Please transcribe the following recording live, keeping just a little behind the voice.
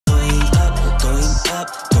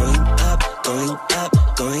going up,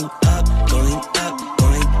 going up, going up,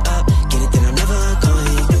 going up. Get it that I'm never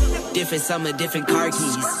going. Different summer, different car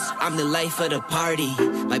keys. I'm the life of the party.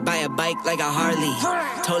 Might buy a bike like a Harley.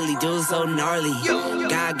 Totally do so gnarly.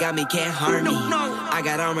 God got me, can't harm me. I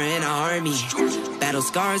got armor and an army. Battle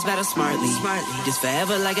scars, battle smartly. Just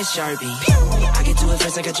forever like a Sharpie. I get to it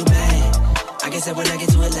first, I got you mad. I guess that when I get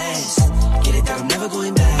to it last. Get it that I'm never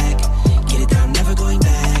going back. Get it that I'm never going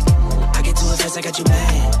back. I get to it first, I got you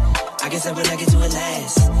mad. I guess that when I get to it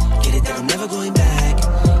last. Get it that I'm never going back.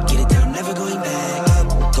 Get it that I'm never going back.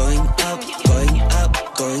 Up, going up, going up,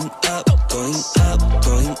 going up, going up,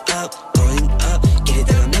 going up, going up. Get it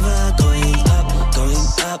that I'm never going up, going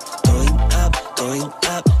up, going up, going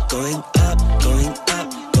up, going up, going up,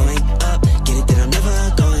 going up. Get it that I'm never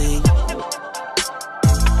going.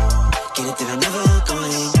 Get it that I'm never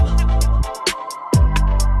going.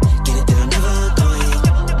 Get it that I'm never going.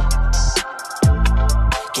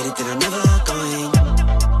 Get it that I'm never going.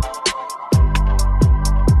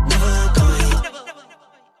 Never going.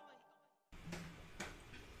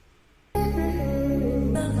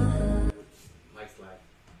 Mike's live.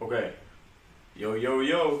 Okay. Yo, yo,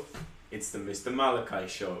 yo. It's the Mr. Malachi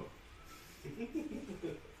Show.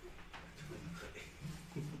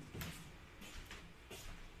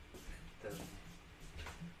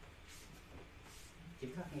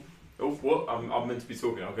 Keep talking. Oh, what? I'm meant to be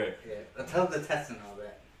talking. Okay. Yeah. Tell the test and all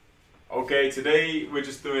that. Okay, today we're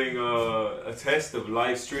just doing a test of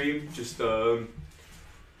live stream. Just gonna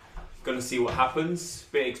see what happens.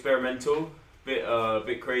 Bit experimental,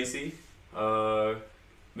 bit crazy.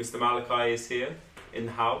 Mr. Malachi is here in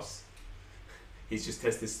the house. He's just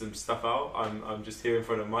testing some stuff out. I'm just here in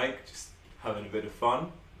front of Mike, just having a bit of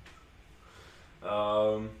fun.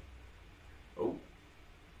 Oh,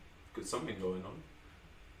 got something going on.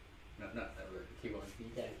 No, keep going. You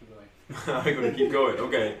gotta keep going. I'm gonna keep going.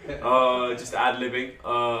 Okay. Just ad-libbing.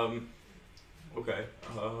 Okay.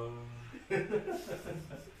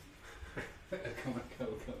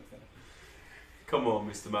 Come on,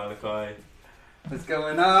 Mr. Malachi. What's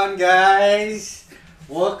going on, guys?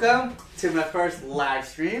 Welcome to my first live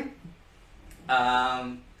stream.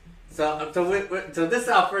 So this is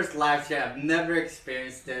our first live stream. I've never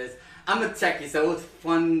experienced this. I'm a techie, so it was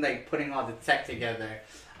fun, like putting all the tech together.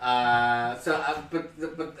 But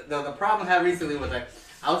the problem I had recently was like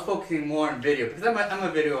I was focusing more on video because I'm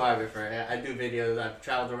a videographer. I do videos. I've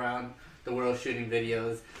traveled around the world shooting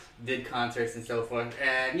videos, did concerts and so forth.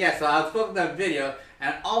 And yeah, so I was focused on video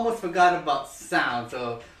and I almost forgot about sound.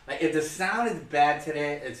 So like if the sound is bad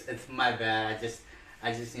today, it's my bad.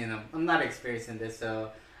 I just I'm not experiencing this.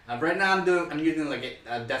 So right now I'm using like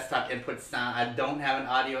a desktop input sound. I don't have an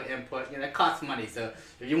audio input. It costs money. So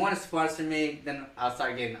if you want to sponsor me, then I'll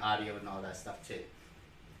start getting audio and all that stuff too.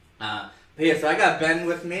 But yeah, so I got Ben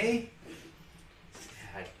with me.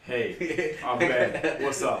 Hey, I'm Ben.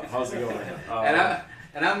 What's up? How's it going?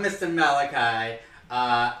 And I'm Mr. Malachi.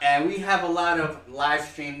 And we have a lot of live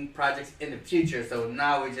stream projects in the future. So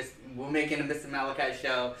now we're making a Mr. Malachi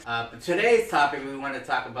show. But today's topic we want to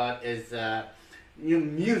talk about is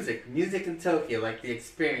music in Tokyo, like the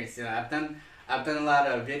experience. I've done a lot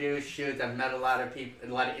of video shoots. I've met a lot of people,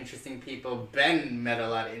 a lot of interesting people. Ben met a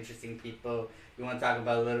lot of interesting people. You want to talk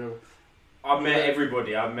about a little? I've met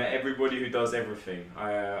everybody. I've met everybody who does everything.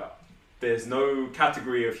 There's no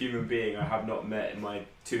category of human being I have not met in my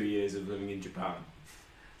 2 years of living in Japan.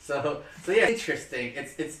 So yeah, interesting.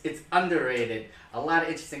 It's underrated. A lot of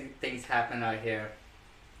interesting things happen out here.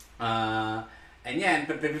 And yeah,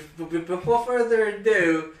 but before further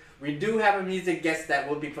ado, we do have a music guest that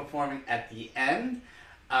will be performing at the end.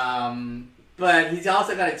 But he's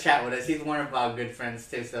also got to chat with us. He's one of our good friends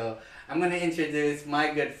too. So I'm going to introduce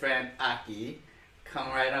my good friend Aki. Come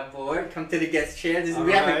right on board. Come to the guest chair.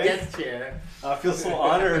 We have a guest chair. I feel so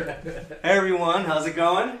honored. Hey everyone, how's it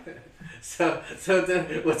going?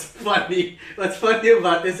 What's funny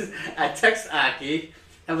about this is I text Aki.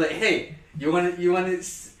 I'm like, hey, you want to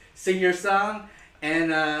sing your song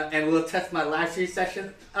and we'll test my live stream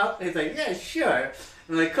session out? He's like, yeah, sure.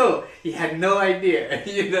 I'm like, cool. He had no idea,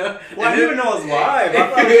 Well, I didn't even know it was live. I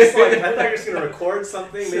thought you were just gonna record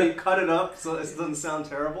something, maybe cut it up so it doesn't sound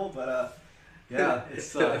terrible. But yeah,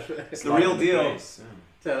 it's the real deal.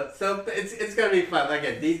 So it's gonna be fun.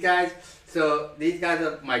 Like these guys. So these guys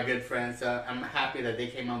are my good friends. So I'm happy that they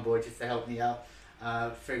came on board just to help me out,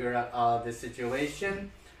 figure out all this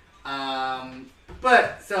situation.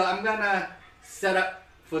 But so I'm gonna set up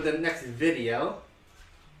for the next video.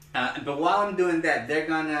 But while I'm doing that, they're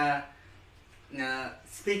gonna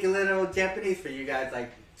speak a little Japanese for you guys,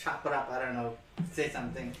 like chop it up. I don't know, say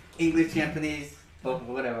something English, Japanese,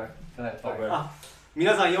 whatever. Go ahead. Okay.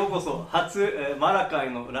 皆さんようこそ初、マラカ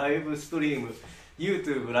イのライブストリーム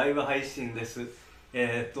YouTube ライブ配信です。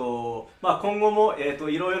まあ、今後も、いろ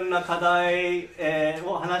いろな課題、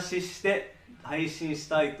を話して配信し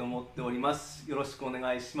たいと思っております。よろしくお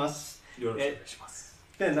願いします。よろしくお願いします。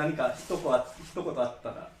で、何か一言あった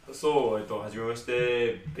ら。そう、はじめまし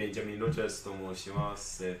て、ベンジャミン・ロジャースと申しま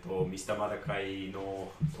す。ミスターマラカイの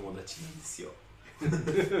友達なんですよ。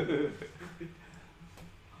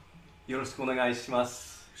よろしくお願いしま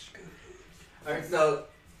す。Alright,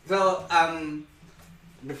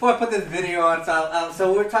 before I put this video on,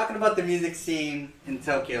 so we're talking about the music scene in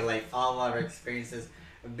Tokyo, like all of our experiences.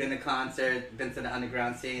 We've been to concert, been to the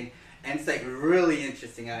underground scene, and it's like really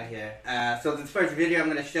interesting out here. So this first video I'm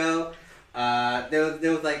gonna show, there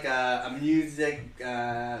was like a music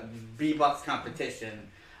beatbox competition,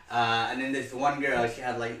 and then this one girl, she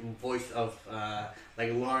had like voice of like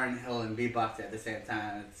Lauryn Hill and beatbox at the same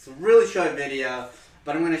time. It's a really short video,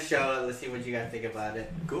 but I'm gonna show it. Let's see what you guys think about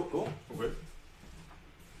it. Cool. Okay.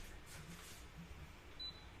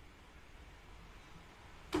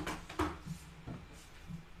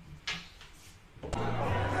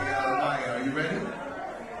 Are you ready?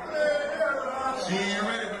 She ain't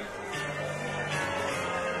ready.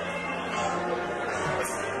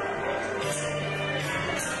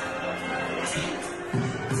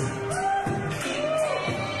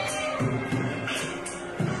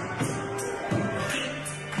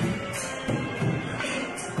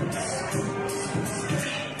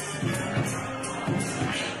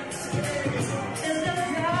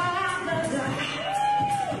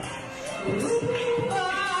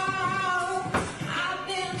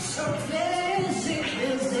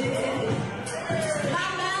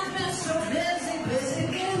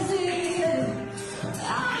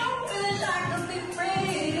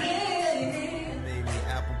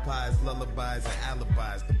 Lullabies and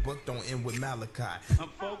alibis. The book don't end with Malachi. I'm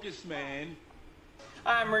focused, man.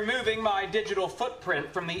 I'm removing my digital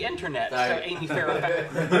footprint from the internet. So Amy Farrah.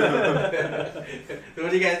 So what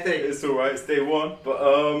do you guys think? It's alright, it's day one.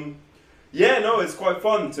 But yeah, no, it's quite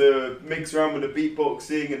fun to mix around with the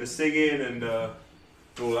beatboxing and the singing and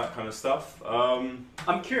all that kind of stuff.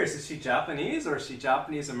 I'm curious, is she Japanese or is she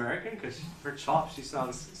Japanese American? Because her chop, she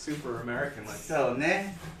sounds super American. Like. So,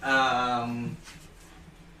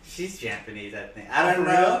 she's Japanese, I think. I don't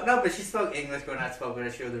For know. real? No, but she spoke English when I spoke with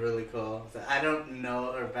her. She was really cool. So I don't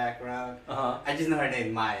know her background. I just know her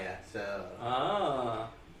name Maya. So.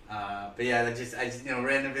 But yeah, I just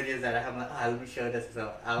random videos that I have. Like, let me show this.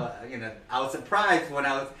 So I was surprised when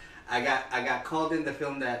I got called in to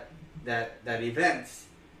film that event,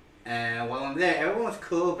 and while I'm there, everyone was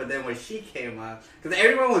cool. But then when she came on, because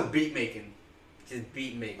everyone was beat making. Just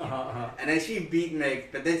beat making, and then she beat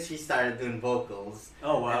make, but then she started doing vocals.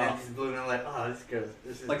 Oh wow! And then just blew me. I'm like, oh, this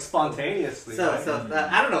is like spontaneously. So,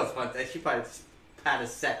 right? I don't know, spontaneous. She probably had a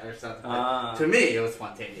set or something. But to me, it was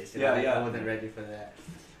spontaneous. You know? Yeah. I wasn't ready for that.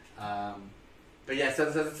 But yeah,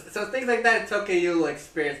 so things like that in Tokyo, you'll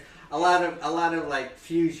experience a lot of like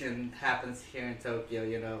fusion happens here in Tokyo.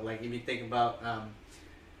 You know, like if you think about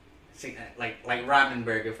like ramen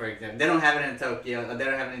burger, for example, they don't have it in Tokyo. Or they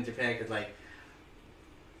don't have it in Japan because like.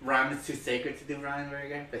 Ramen's too sacred to do ramen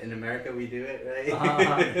burger, but in America we do it,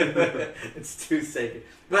 right? It's too sacred.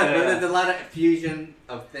 But there's a lot of fusion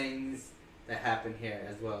of things that happen here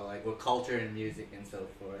as well, like with culture and music and so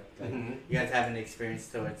forth. Like, you guys have any experience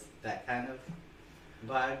towards that kind of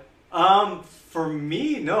vibe? For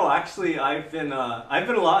me, no. Actually, I've been a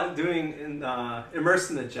lot doing immersed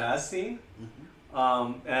in the jazz scene.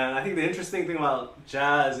 And I think the interesting thing about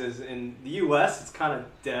jazz is in the U.S. it's kind of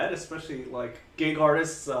dead, especially like gig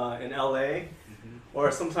artists in L.A.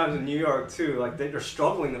 Or sometimes in New York too. Like they're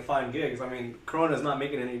struggling to find gigs. I mean, Corona's not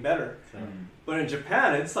making it any better. But in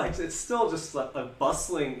Japan, it's still just a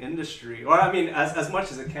bustling industry, or I mean, as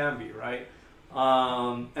much as it can be, right?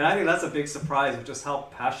 And I think that's a big surprise of just how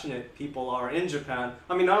passionate people are in Japan.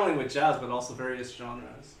 I mean, not only with jazz but also various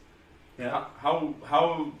genres. Yeah.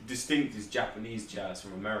 How distinct is Japanese jazz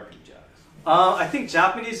from American jazz? I think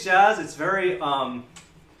Japanese jazz, it's very,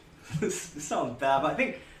 this sounds bad, but I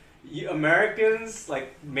think Americans,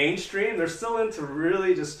 like mainstream, they're still into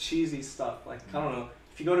really just cheesy stuff. Like, I don't know,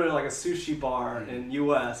 if you go to like a sushi bar in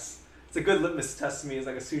US, it's a good litmus test to me, it's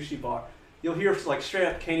like a sushi bar. You'll hear like straight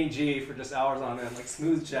up Kenny G for just hours on end, like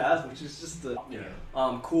smooth jazz, which is just the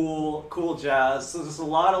cool jazz. So there's a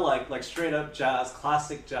lot of like straight up jazz,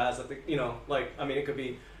 classic jazz. I think I mean it could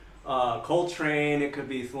be Coltrane, it could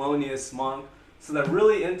be Thelonious Monk. So they're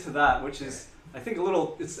really into that, which is I think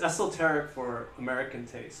it's esoteric for American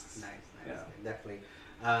tastes. Nice, yeah, definitely.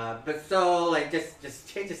 But so like just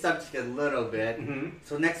change the subject a little bit. Mm-hmm.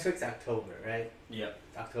 So next week's October, right? Yep.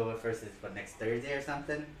 October 1st is what, next Thursday or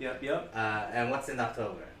something? Yep. And what's in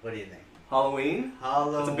October? What do you think? Halloween.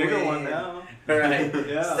 Halloween. It's a bigger one now. Right.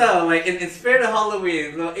 Yeah. So like in spirit of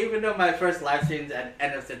Halloween, well, even though my first live stream's at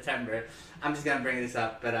end of September, I'm just gonna bring this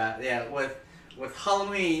up. But yeah, with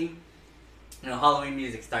Halloween, you know, Halloween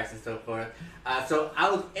music starts and so forth. So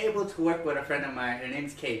I was able to work with a friend of mine. Her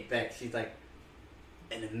name's Kate Beck. She's like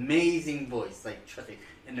an amazing voice, like trust me,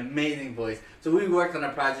 an amazing voice. So we worked on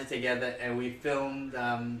a project together, and we filmed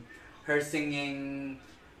her singing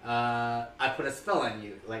 "I Put a Spell on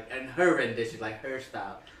You," like, and her rendition, like her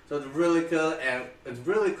style. So it's really cool,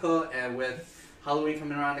 and with Halloween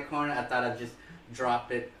coming around the corner, I thought I'd just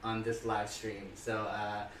drop it on this live stream. So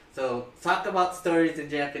talk about stories in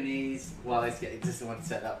Japanese while I get this one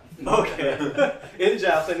set up. Okay. In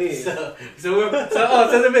Japanese.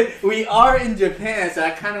 We are in Japan, so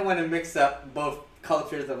I kind of want to mix up both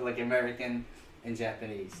cultures of like American and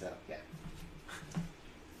Japanese. So yeah.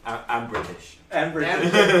 I'm British. And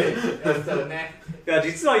British. Soね。いや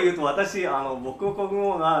実は言うと私母国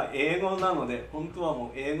語が英語なので本当はも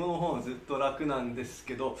う英語の方がずっと楽なんです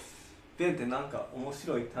けど、ベンってなんか面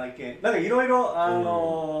白い体験なんかいろい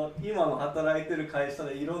ろ今の働いてる会社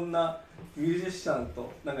でいろんなミュージシャン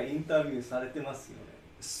となんかインタビューされてますよね。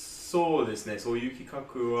そうですね、そういう企画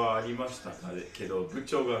はありましたけど部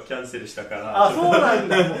長がキャンセルしたからあ、そうなん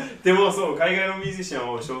だでもそう海外のミュージシャン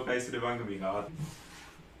を紹介する番組があ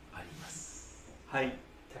ります。はい。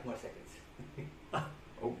10 more seconds. あ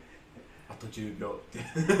と10秒って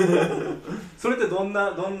それってどん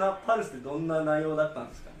なパルスでどんな内容だったん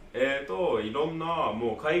ですか？いろんな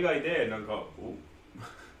もう海外でなんか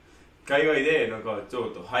ちょ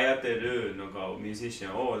っと流行ってるなんかミュージシ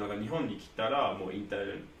ャンをなんか日本に来たらもう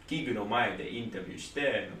ギグの前でインタビューし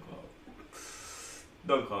て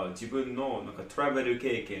なんか自分のなんかトラベル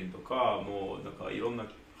経験とかもうなんかいろんな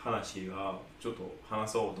話がちょっと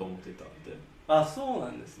話そうと思ってたんで。あ、そうな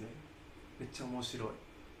んですね。めっちゃ面白い。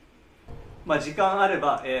まあ時間あれ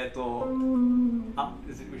ばis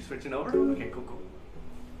it we're switching over? Okay, cool.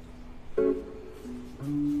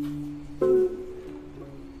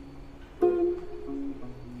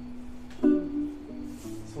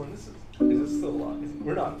 So when this is this still live?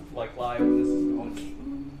 We're not like live when this is going.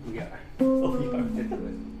 We are. Oh, we are.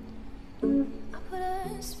 I put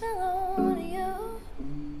a spell on you.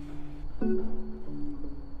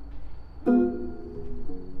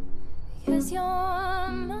 Because you're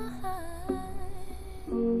mine.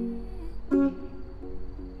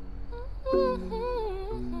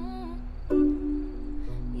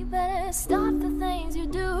 You better stop the things you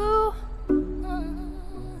do.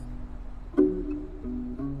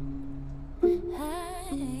 I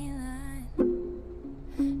ain't lying.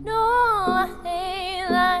 No, I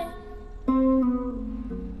ain't lying.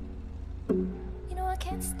 You know I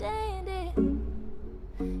can't stand it.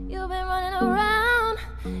 You've been running around.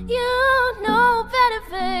 You know better,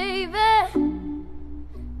 baby.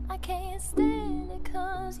 I can't stand it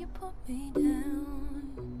 'cause you put me down.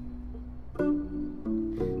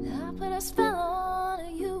 I put a spell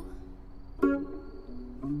on you.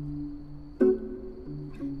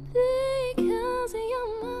 Because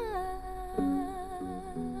you're mine.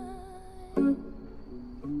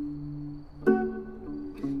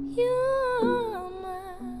 You're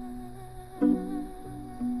mine.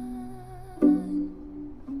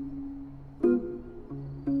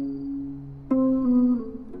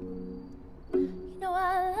 You know I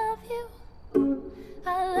love you. I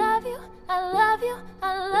love you. I love you.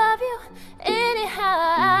 I love you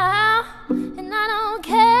anyhow. And I don't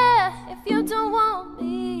care if you don't want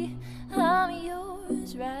me. I'm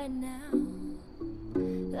yours right now.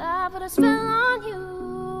 I put a spell on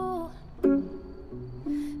you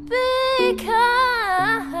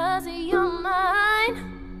because you're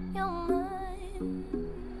mine. You're mine.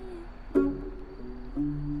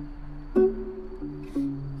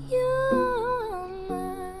 You're mine. You're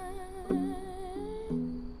mine.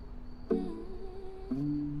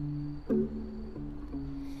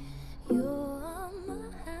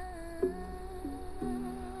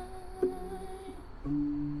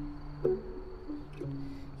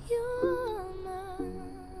 You're mine.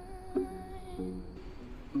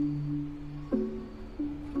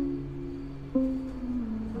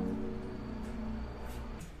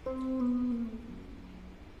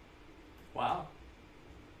 Wow.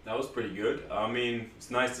 That was pretty good. I mean,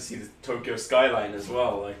 it's nice to see the Tokyo skyline as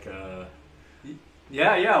well.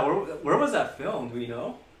 Yeah. Where was that filmed? Do we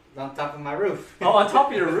know? On top of my roof. Oh, on top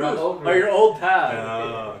of your roof. Oh, your old pad.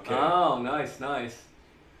 Okay. Oh, nice.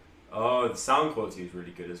 Oh, the sound quality is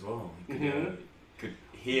really good as well. You could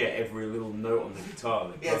hear every little note on the guitar.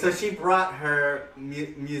 Like, Yeah, so she brought her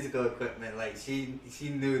musical equipment. Like she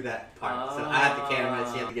knew that part. So I had the camera.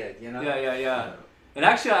 She had to get it. You know. Yeah. And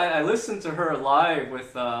actually, I listened to her live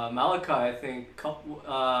with Malachi. I think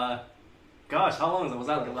gosh, how long was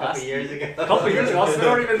that? Like A couple years ago. A couple years ago. It's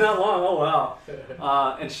not even that long. Oh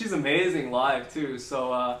wow. And she's amazing live too.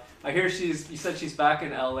 So I hear you said she's back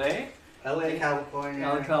in LA. LA, California.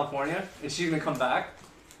 LA, California. Is she gonna come back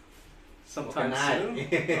sometime soon?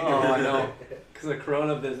 Not. Oh, I know. Because of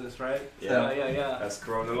Corona business, right? Yeah. That's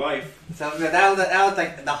Corona life. So that was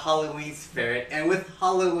like the Halloween spirit, and with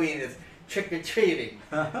Halloween is trick or treating.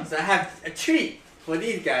 So I have a treat for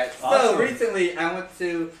these guys. Awesome. So recently I went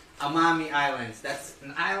to Amami Islands. That's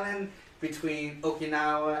an island between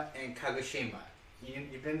Okinawa and Kagoshima.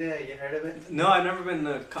 You've been there? You heard of it? No, I've never been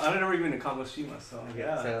to. I've never even been to Kagoshima, so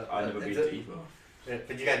yeah. So, I never been to either.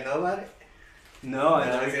 But you guys know about it? No, I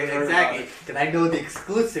never even heard about exactly, it. because I know the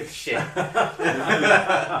exclusive shit.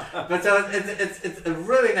 But so it's a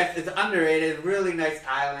really nice. It's underrated. Really nice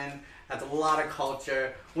island. Has a lot of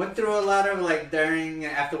culture. Went through a lot of like during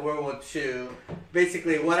and after World War II.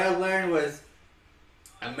 Basically, what I learned was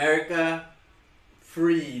America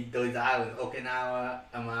freed those islands, Okinawa,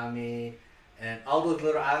 Amami, and all those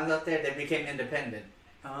little islands out there. They became independent.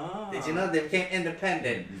 Oh. Did you know they became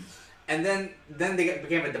independent? And then they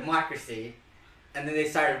became a democracy, and then they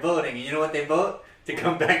started voting. And you know what they vote? To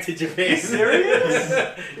come back to Japan. Serious?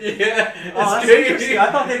 Yeah. Oh, that's crazy. interesting.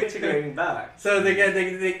 I thought they were integrating back. So they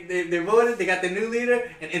voted, they got the new leader,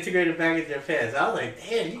 and integrated back into Japan. So I was like,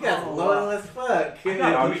 damn, you guys are loyal as fuck. I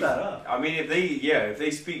gotta look that up. I mean, if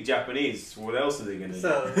they speak Japanese, what else are they gonna do?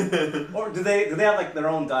 So, Or do they have like their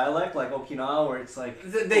own dialect, like Okinawa, where it's like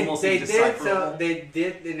they almost did. So indecipherable? they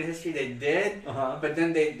did in the history. They did. Uh-huh. But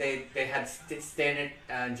then they had standard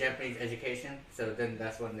Japanese education. So then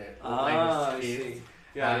that's when the I language see. fused.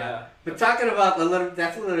 Yeah. But talking about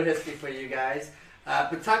that's a little history for you guys.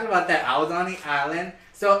 But talking about that, I was on the island.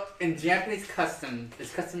 So in Japanese custom,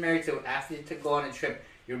 it's customary to after you go on a trip,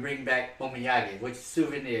 you bring back omiyage, which is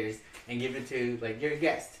souvenirs, and give it to like your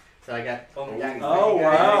guest. So I got omiyage. Oh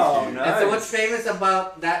wow! And Nice. so what's famous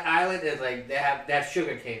about that island is like they have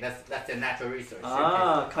sugar cane. That's their natural resource.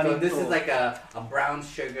 Ah, so this is kanito. like a brown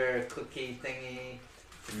sugar cookie thingy.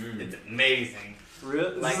 It's amazing.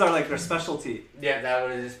 Really? This Like- is their specialty. Yeah, that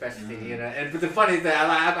was his specialty, you know. And but the funny thing,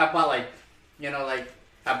 I bought like, you know, like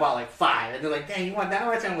I bought like 5, and they're like, "Dang, you want that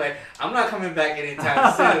much?" I'm like, "I'm not coming back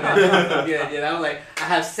anytime soon." Yeah, you know, like I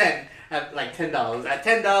have sent at like $10. At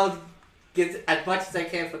 $10, get as much as I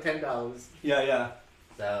can for $10. Yeah.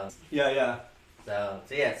 So Yeah. so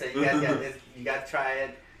yeah, so you guys got this. You got to try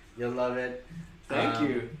it. You'll love it. Thank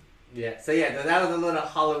you. Yeah. So yeah, so that was a little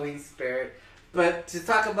Halloween spirit. But to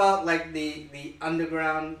talk about like the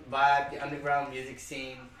underground vibe, the underground music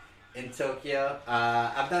scene in Tokyo,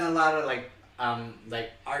 I've done a lot of like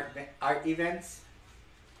art events,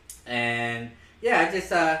 and yeah,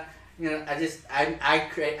 I just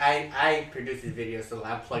I produce these videos, so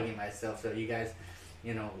I'm plugging myself. So you guys,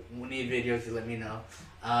 you know, need videos, you let me know.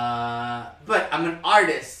 But I'm an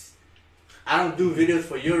artist. I don't do videos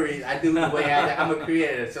for your reason. I do the way I'm a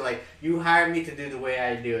creator. So like, you hire me to do the way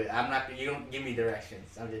I do it. You don't give me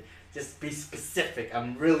directions. I'm just be specific.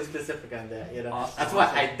 I'm really specific on that. You know, Awesome. that's why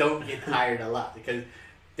I don't get hired a lot, because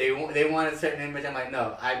they want a certain image. I'm like,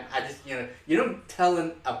 no, I just, you know, you don't tell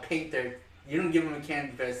a painter, you don't give him a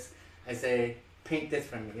canvas and say, paint this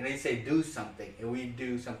for me. You know, you say, do something, and we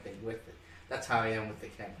do something with it. That's how I am with the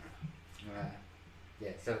camera. Yeah,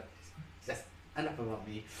 so just enough about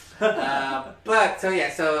me.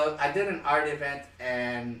 So I did an art event,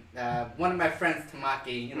 and one of my friends,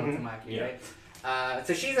 Tamaki, you know Tamaki, Yeah. right?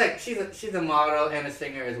 So she's a model and a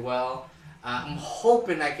singer as well. I'm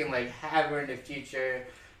hoping I can like have her in the future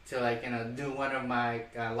to like, you know, do one of my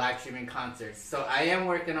live streaming concerts. So I am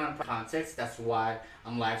working on concerts. That's why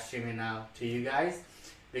I'm live streaming now to you guys,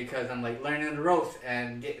 because I'm like learning the ropes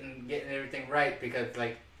and getting everything right, because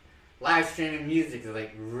like live streaming music is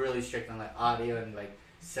like really strict on like audio and like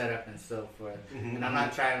setup and so forth. And I'm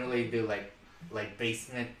not trying to really do like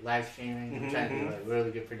basement live streaming. I'm trying to do like really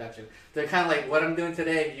good production. So kind of like what I'm doing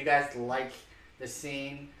today. If you guys like the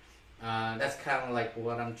scene, that's kind of like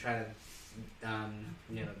what I'm trying to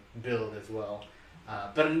you know, build as well.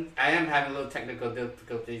 But I am having a little technical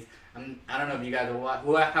difficulties. I don't know if you guys are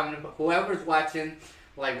whoever's watching,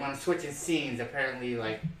 like when I'm switching scenes, apparently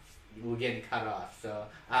like we're getting cut off. So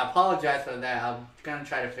I apologize for that. I'm gonna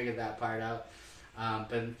try to figure that part out.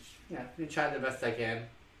 But you know, I'm try the best I can.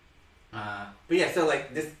 But yeah, so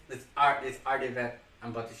like this art event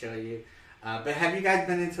I'm about to show you. But have you guys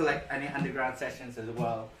been into like any underground sessions as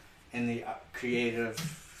well? in the creative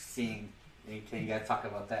scene? Can you guys talk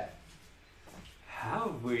about that?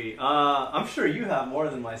 Have we? I'm sure you have more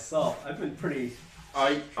than myself. I've been pretty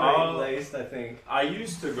laced, I think. I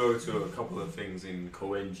used to go to a couple of things in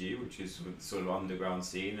Koenji, which is sort of underground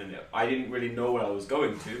scene, and I didn't really know what I was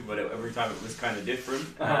going to, but every time it was kind of different.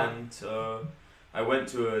 And I went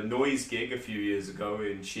to a noise gig a few years ago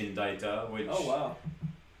in Shindaita, which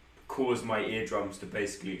caused my eardrums to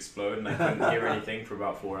basically explode, and I couldn't hear anything for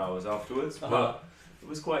about 4 hours afterwards. But it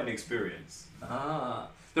was quite an experience.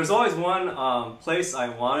 There's always one place I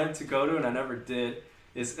wanted to go to and I never did.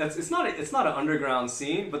 It's not an underground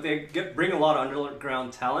scene, but they bring a lot of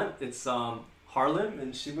underground talent. It's Harlem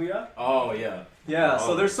in Shibuya. Oh yeah. Yeah.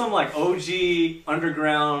 So there's some like OG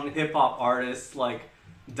underground hip hop artists like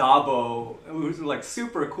Dabo, who's like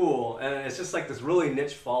super cool, and it's just like this really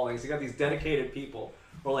niche following. So you got these dedicated people,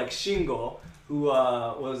 or like Shingo, who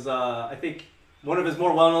was I think one of his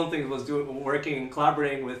more well-known things was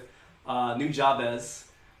collaborating with Nujabes,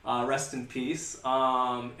 rest in peace,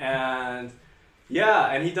 and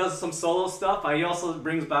he does some solo stuff. He also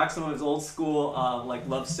brings back some of his old school like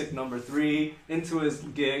Lovesick No. 3 into his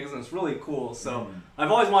gigs, and it's really cool. So I've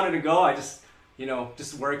always wanted to go. I just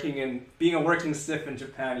just working and being a working stiff in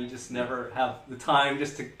Japan, you just never have the time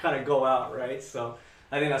just to kind of go out, right? So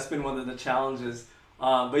I think that's been one of the challenges.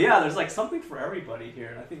 But yeah, there's like something for everybody here,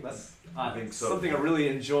 and I think that's something I really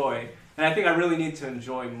enjoy, and I think I really need to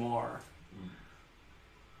enjoy more.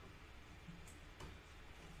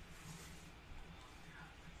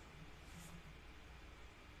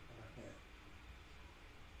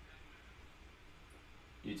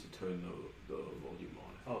 You need to turn the volume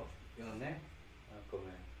on. Oh, you on there? Go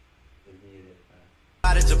ahead. It's muted.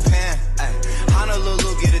 Out of Japan, ay,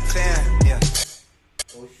 Honolulu get a tan, yeah.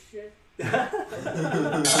 Oh shit.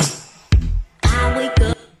 I wake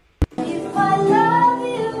up. If I love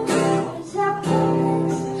you, as I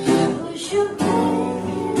promise, wish you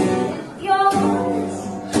if you're honest,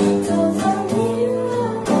 'cause I need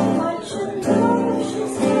what you know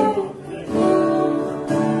she's here.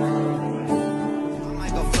 I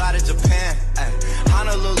might go fly to Japan, ay,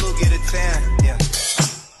 Honolulu get a tan, yeah.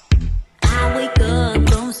 I wake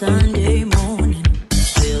up on Sunday morning,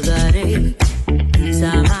 feel that ache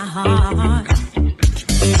inside my heart.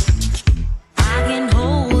 I can't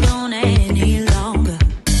hold on any longer,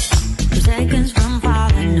 seconds from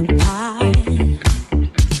falling apart.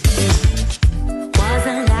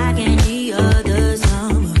 Wasn't like any other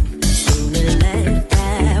summer, soon it left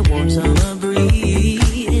that warm summer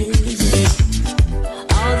breeze.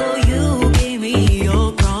 Although you gave me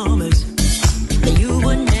your promise that you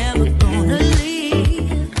were never gonna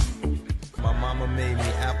leave. My mama made me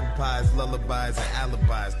apple pies, lullabies, and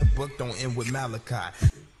alibis. The book don't end with Malachi.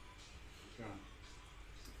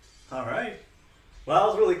 All right. Well, that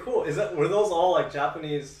was really cool. Were those all like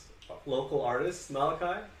Japanese local artists,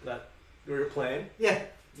 Malachi, that we were playing? Yeah.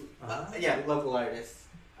 Yeah, local artists.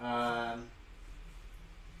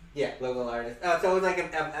 Yeah, local artists. So it was like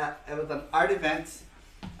it was an art event.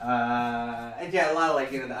 And yeah, a lot of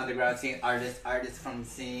like the underground scene artists from the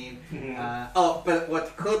scene. But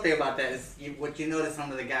what's the cool thing about that is what you notice some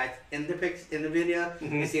of the guys in the video,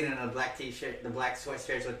 you see it in a black t-shirt, the black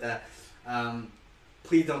sweatshirts with the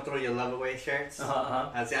 "Please Don't Throw Your Love Away" shirts.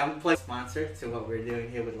 See, I'm playing sponsor to what we're doing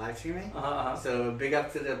here with live streaming. So big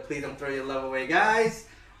up to the "Please Don't Throw Your Love Away" guys.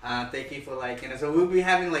 Thank you for so we'll be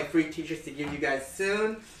having like free t-shirts to give you guys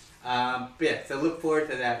soon. But yeah, so look forward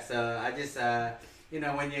to that. So I just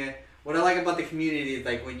what I like about the community is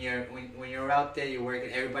like when you're out there, you're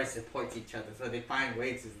working, everybody supports each other. So they find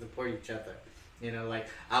ways to support each other. Like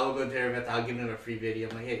I will go to their event, I'll give them a free video.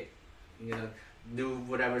 I'm like, hey, do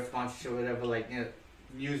whatever sponsorship, whatever,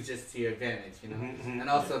 use this to your advantage, And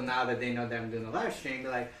also now that they know that I'm doing a live stream,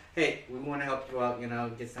 they're like, hey, we want to help you out,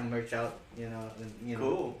 get some merch out, and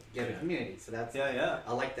cool. Get a community. So that's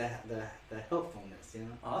I like the helpfulness,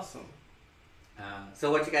 Awesome.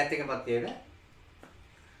 So what you guys think about the event?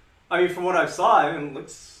 I mean, from what I saw,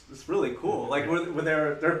 it's really cool. Like, were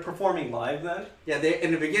they're performing live then? Yeah,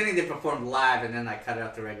 in the beginning they performed live, and then I cut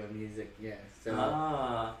out the regular music. Yeah, so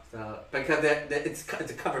because it's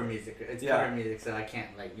a cover music. It's cover music, so I can't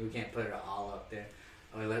you can't put it all up there,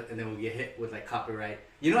 and then we'll get hit with copyright.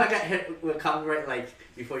 I got hit with copyright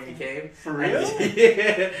before you came. For real?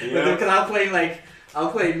 Yeah. Because I was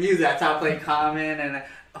playing music. I was playing Common, and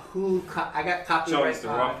I got copyright. Chance the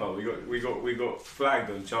Rapper. We got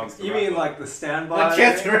flagged on Chance the You Rapper. mean like the standby? Oh,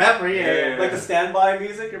 Chance the Rapper, yeah. Like the standby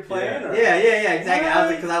music you're playing? Yeah. Or? Yeah,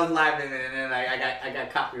 exactly. Because I was live and then I got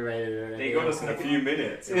copyrighted. They got us in a few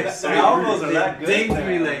minutes. It Yeah, was so the albums are rude. that good. Dinged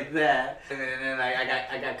me man. like that, and then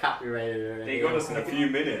I got copyrighted. They got us in a few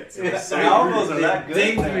minutes. It was so The albums rude. are that good.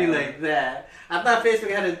 Dinged me man. like that. I thought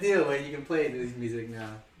Facebook had a deal where you can play this music now.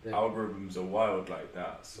 Algorithms are wild like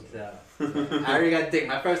that. So. I already got dinged.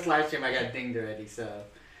 My first live stream, I got dinged already. So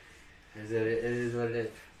it is what it is.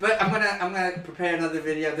 But I'm gonna prepare another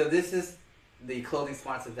video. So this is the clothing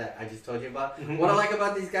sponsor that I just told you about. What I like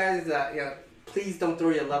about these guys is that please don't throw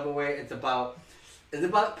your love away. It's about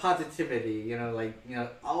positivity.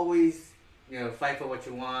 Always fight for what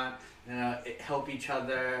you want. Help each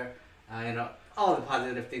other. All the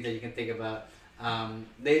positive things that you can think about.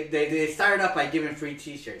 They started off by giving free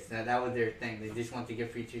T-shirts. Now that was their thing. They just want to give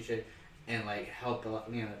free T-shirts and help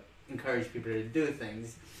encourage people to do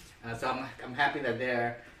things. So I'm happy that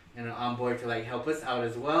they're on board to help us out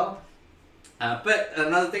as well. But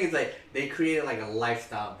another thing is they created a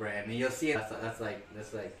lifestyle brand, and you'll see it. That's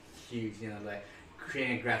huge.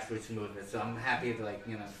 Creating a grassroots movement. So I'm happy to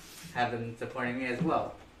have them supporting me as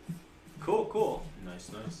well. Cool. Nice.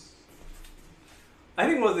 I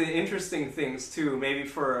think one of the interesting things too, maybe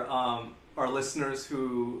for our listeners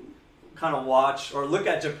who kind of watch or look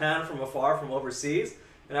at Japan from afar, from overseas,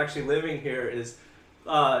 and actually living here, is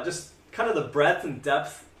just kind of the breadth and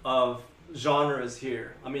depth of genres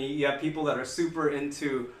here. I mean, you have people that are super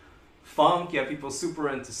into funk, you have people super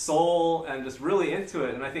into soul, and just really into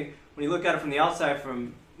it. And I think when you look at it from the outside,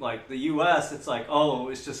 from the US, it's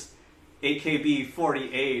it's just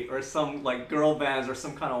AKB48 or some girl bands or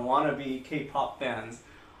some kind of wannabe K-pop bands.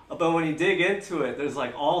 But when you dig into it, there's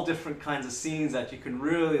all different kinds of scenes that you can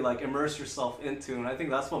really immerse yourself into. And I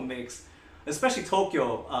think that's what makes, especially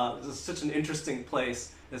Tokyo, is such an interesting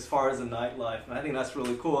place as far as the nightlife. And I think that's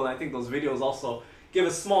really cool. And I think those videos also give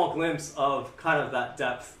a small glimpse of kind of that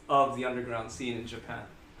depth of the underground scene in Japan.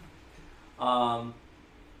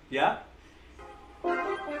 Yeah?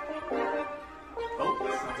 Oh,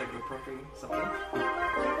 sounds like you're approaching something.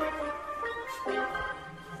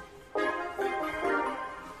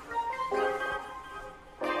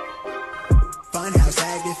 Funhouse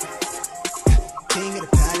active, king of the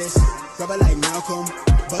palace, rubber like Malcolm,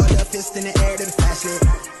 balled up fist in the air to the flashlight.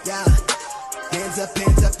 Yeah, hands up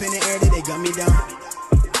in the air till they gun me down.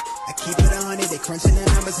 I keep it 100, they crunching the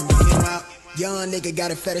numbers and bring them out. Young nigga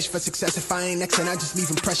got a fetish for success. If I ain't next, and I just leave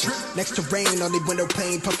impression. Next to rain on the window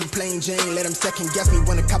pane, puffin' plain Jane. Let them second guess me.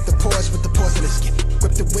 Wanna cop the Porsche with the porcelain skin.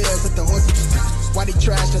 Grip the wheels, let the horses. Why they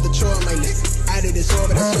trash to the chore on my list? Out of this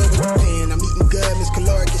orbit, I serve with the pen. I'm eating good, Miss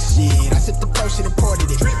Caloric as shit. I sipped the potion and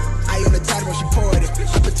ported it. I on the tide when she poured it.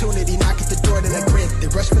 Opportunity knock at the door, then I grin.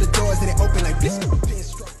 They rush for the doors, then they open like this.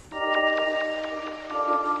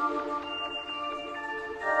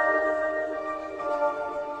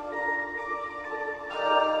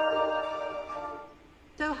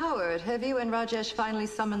 So, Howard, have you and Rajesh finally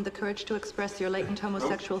summoned the courage to express your latent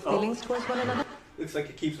homosexual feelings towards one another? Looks like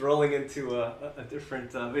it keeps rolling into a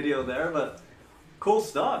different video there, but cool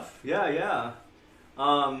stuff. Yeah.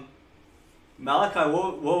 Malachi,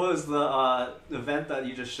 what was the event that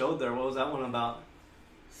you just showed there? What was that one about?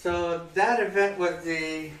 So that event was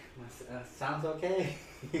the... sounds okay?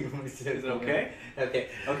 Is it okay?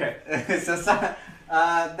 Okay. So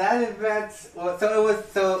that event...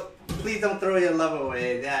 So please don't throw your love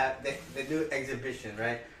away. They do exhibition,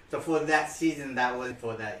 right? So for that season, that was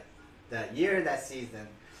for that year, that season.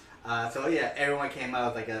 So yeah, everyone came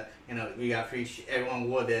out with we got free. Everyone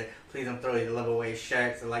wore the "Please Don't Throw Your Love Away"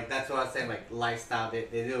 shirt. So that's what I was saying. Lifestyle. They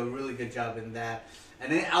do a really good job in that.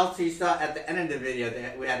 And then also you saw at the end of the video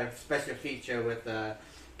that we had a special feature with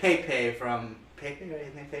Pepe from Pepe, right?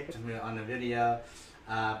 His name Pepe on the video.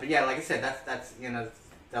 But yeah, like I said, that's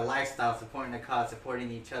the lifestyle, supporting the cause,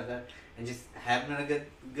 supporting each other, and just having a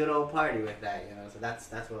good old party with that. So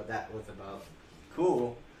that's what that was about.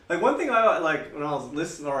 Cool. One thing I when I was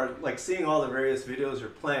listening or seeing all the various videos you're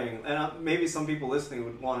playing, and maybe some people listening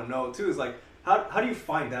would want to know too, is how do you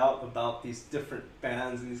find out about these different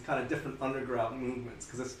bands and these kind of different underground movements?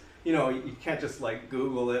 Because it's you can't just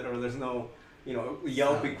Google it, or there's no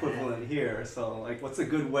Yelp equivalent here. So what's a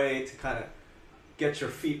good way to kind of get your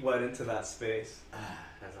feet wet into that space?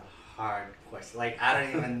 That's a hard question. I don't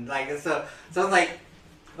even so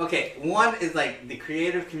okay, one is the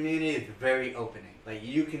creative community is very opening.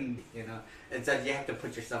 You can, it's that you have to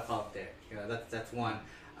put yourself out there. That's one.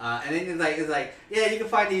 And then it's yeah, you can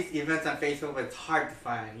find these events on Facebook, but it's hard to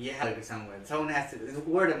find. You have to go somewhere. Someone has to. It's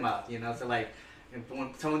word of mouth. So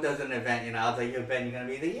when someone does an event, you know, I was like, your event, you're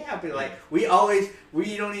gonna be there? Yeah, but like, we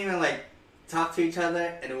don't even like talk to each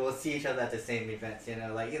other, and we'll see each other at the same events, you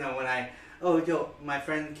know, like, you know, when my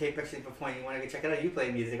friend Cape actually performing, you want to go check it out, you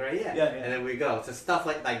play music, right? Yeah. And then we go. So stuff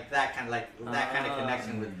like that kind of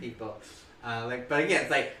connection with people. But again,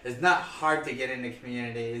 it's like, it's not hard to get in the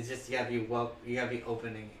community. It's just, you gotta be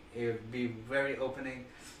opening. Be very opening,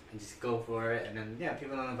 and just go for it. And then, yeah,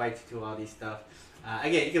 people don't invite you to all these stuff.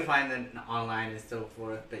 Again, you can find them online and so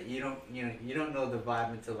forth, but you don't know the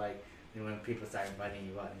vibe until like, you know, when people start inviting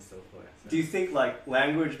you out and so forth. So. Do you think like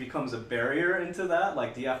language becomes a barrier into that?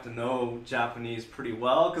 Like, do you have to know Japanese pretty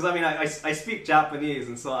well? Because I mean, I speak Japanese,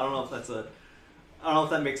 and so I don't know if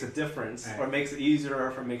that makes a difference, or makes it easier,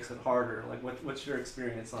 or if it makes it harder. Like, what's your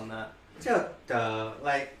experience on that?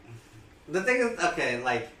 Like, the thing is, okay,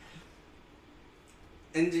 like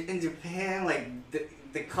in Japan, like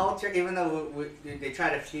the culture, even though they try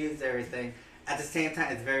to fuse everything, at the same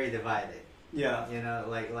time it's very divided. Yeah. You know,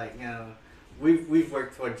 like you know, we've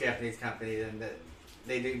worked for Japanese companies, and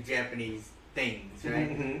they do Japanese things,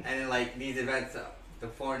 right? And then like these events, the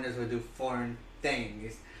foreigners will do foreign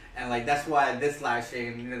things, and like that's why this live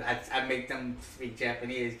stream, I make them speak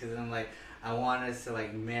Japanese, because I'm like, I want us to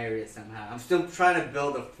like marry it somehow. I'm still trying to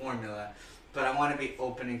build a formula, but I want to be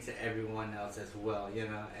opening to everyone else as well, you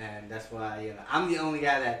know, and that's why, you know, I'm the only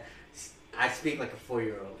guy that I speak like a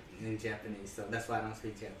 4-year-old in Japanese, so that's why I don't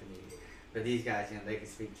speak Japanese. But these guys, you know, they can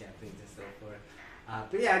speak Japanese and so forth.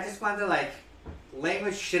 But yeah, I just wanted to, like,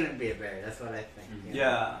 language shouldn't be a barrier. That's what I think. You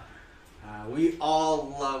know? We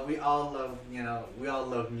all love, you know, we all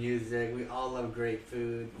love music. We all love great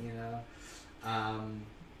food, you know.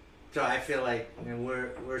 So I feel like, you know,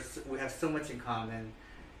 we have so much in common,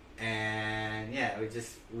 and yeah,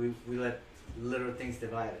 we let little things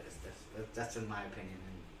divide us. That's in my opinion.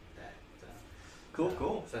 And that.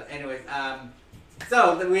 Cool. So anyways,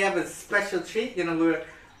 so we have a special treat. You know,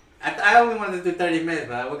 I only wanted to do 30 minutes,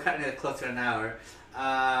 but we're cutting it close to an hour.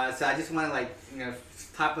 So I just want to, like, you know,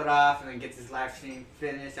 top it off and then get this live stream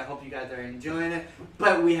finished. I hope you guys are enjoying it.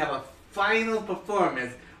 But we have a final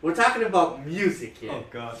performance. We're talking about music here. Oh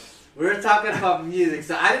gosh. We're talking about music.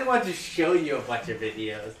 So I didn't want to show you a bunch of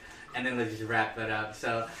videos and then let's just wrap it up.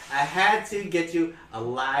 So I had to get you a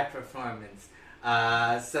live performance.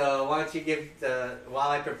 So why don't you while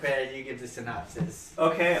I prepare, you give the synopsis.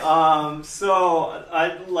 Okay, so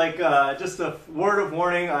I'd like, just a word of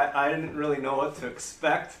warning, I didn't really know what to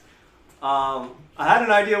expect. I had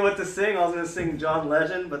an idea what to sing. I was going to sing John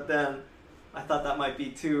Legend, but then I thought that might be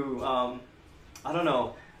too, I don't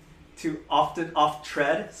know, too off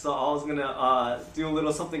tread, so I was going to do a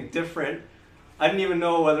little something different. I didn't even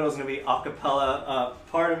know whether it was going to be a cappella.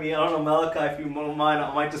 Part of me, I don't know, Malachi, if you don't mind,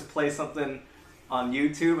 I might just play something on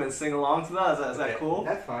YouTube and sing along to that. Is that cool?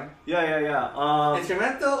 That's fine. Yeah.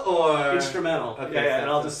 Instrumental or instrumental? Okay, yeah, and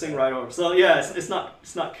I'll just sing right over. So yeah, it's not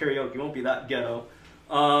karaoke. It won't be that ghetto.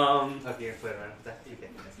 Okay, you play around with that. You can.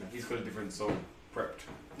 He's got a different song prepped.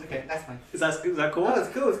 Okay, that's fine. Is that cool? Oh, it's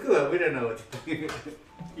cool. It's cool. We don't know what to do.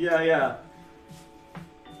 Yeah.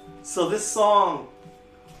 So this song,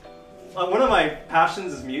 one of my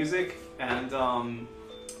passions is music, and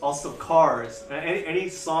also cars. Any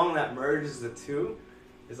song that merges the two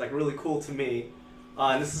is like really cool to me.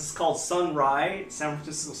 And this is called Sunrise, San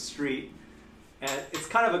Francisco Street. And it's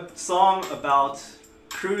kind of a song about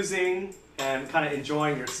cruising and kind of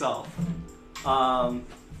enjoying yourself.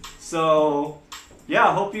 So yeah,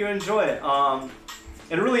 I hope you enjoy it.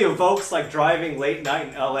 It really evokes like driving late night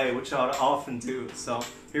in LA, which I often do. So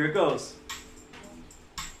here it goes.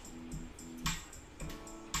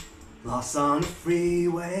 Lost on the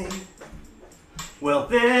freeway. Well,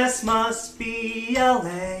 this must be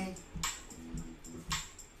LA.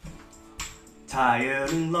 Tired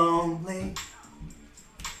and lonely,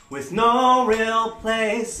 with no real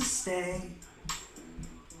place to stay.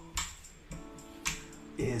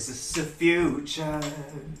 Is this the future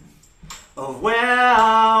of where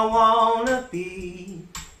I wanna be?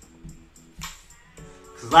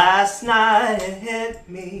 'Cause last night it hit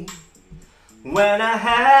me when I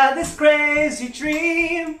had this crazy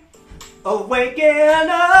dream of waking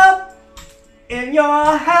up in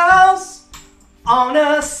your house on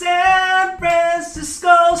a San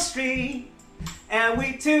Francisco street, and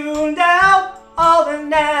we tuned out all the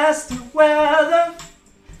nasty weather,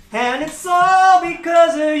 and it's all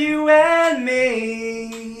because of you and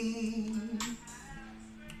me.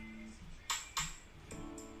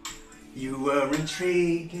 You were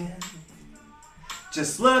intriguing,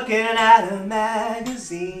 just looking at a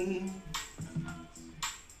magazine,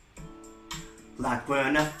 like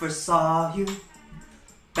when I first saw you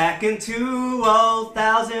back in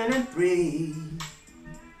 2003.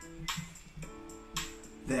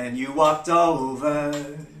 Then you walked over,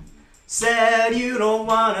 said you don't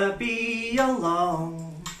wanna be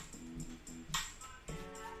alone.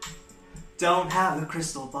 Don't have a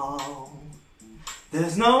crystal ball.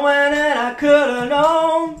 There's no way that I could've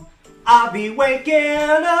known I'd be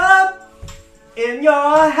waking up in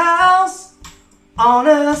your house on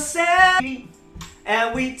a Saturday,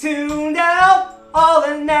 and we tuned out all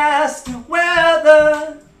the nasty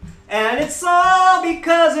weather, and it's all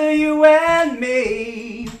because of you and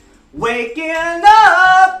me waking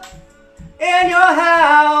up in your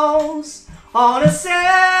house on a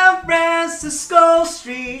San Francisco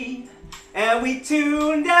street, and we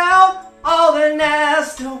tuned out all the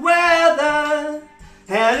nasty weather,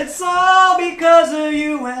 and it's all because of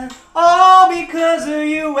you and all because of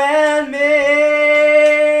you and me.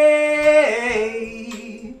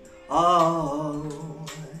 Oh,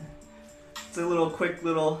 it's a little quick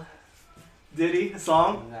little ditty, a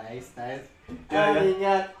song. Nice, nice. Yeah.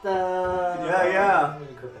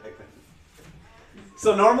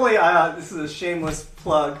 So normally, this is a shameless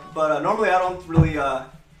plug, but normally I don't really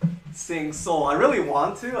sing soul. I really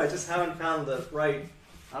want to. I just haven't found the right,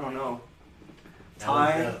 I don't know,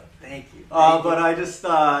 time. Thank you. But I just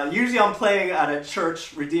usually I'm playing at a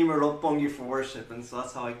church, Redeemer Roppongi, for worship, and so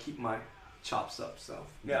that's how I keep my chops up. So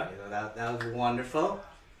yeah, that was wonderful.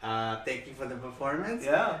 Thank you for the performance.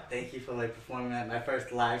 Yeah. Thank you for performing at my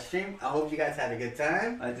first live stream. I hope you guys had a good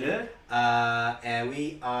time. I did. And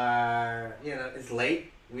we are, it's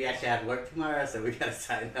late. We actually have work tomorrow, so we gotta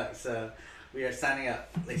sign up. So we are signing up.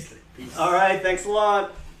 Peace. All right. Thanks a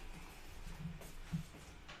lot.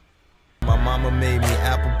 My mama made me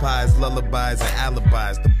apple pies, lullabies, and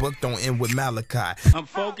alibis. The book don't end with Malachi. I'm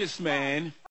focused, man.